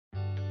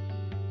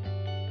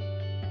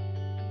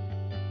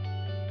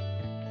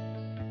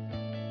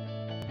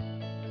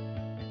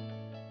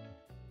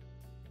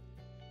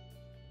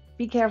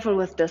Be careful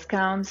with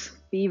discounts,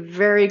 be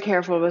very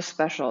careful with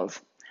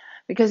specials,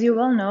 because you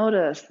will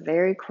notice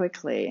very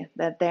quickly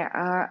that there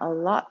are a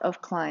lot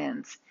of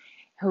clients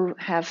who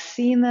have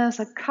seen this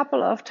a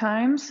couple of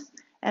times,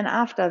 and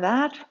after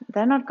that,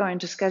 they're not going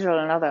to schedule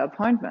another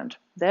appointment.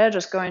 They're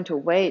just going to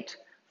wait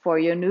for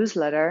your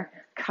newsletter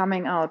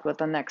coming out with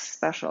the next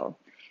special.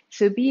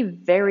 So be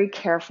very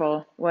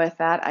careful with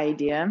that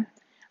idea.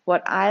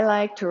 What I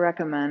like to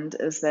recommend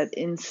is that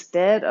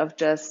instead of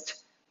just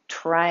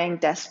trying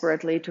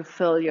desperately to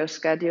fill your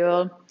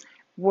schedule,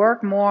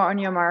 work more on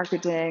your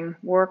marketing,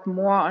 work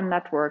more on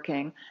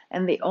networking,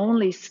 and the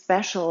only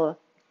special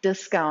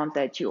discount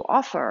that you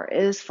offer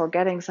is for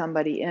getting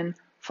somebody in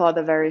for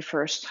the very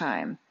first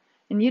time.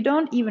 And you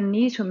don't even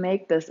need to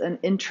make this an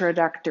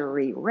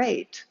introductory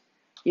rate.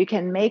 You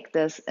can make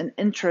this an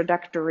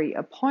introductory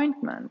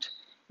appointment.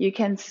 You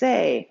can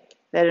say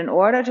that in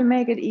order to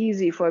make it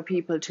easy for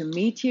people to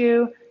meet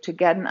you, to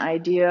get an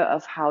idea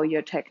of how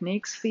your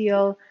techniques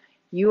feel,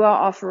 you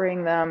are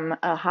offering them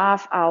a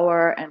half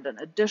hour and an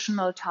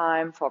additional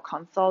time for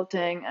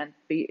consulting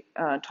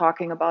and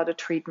talking about a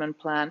treatment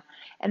plan,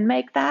 and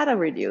make that a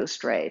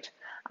reduced rate.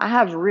 I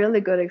have really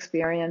good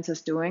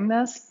experiences doing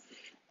this.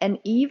 And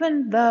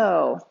even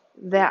though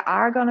there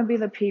are going to be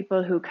the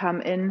people who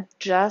come in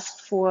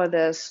just for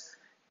this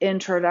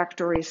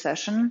introductory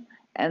session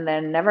and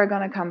they're never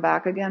going to come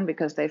back again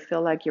because they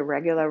feel like your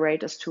regular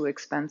rate is too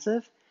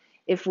expensive,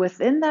 if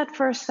within that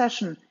first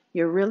session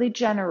you're really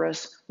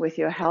generous with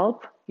your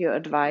help, your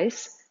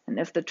advice, and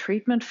if the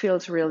treatment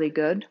feels really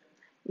good,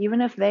 even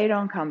if they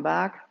don't come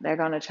back, they're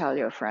going to tell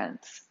your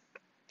friends.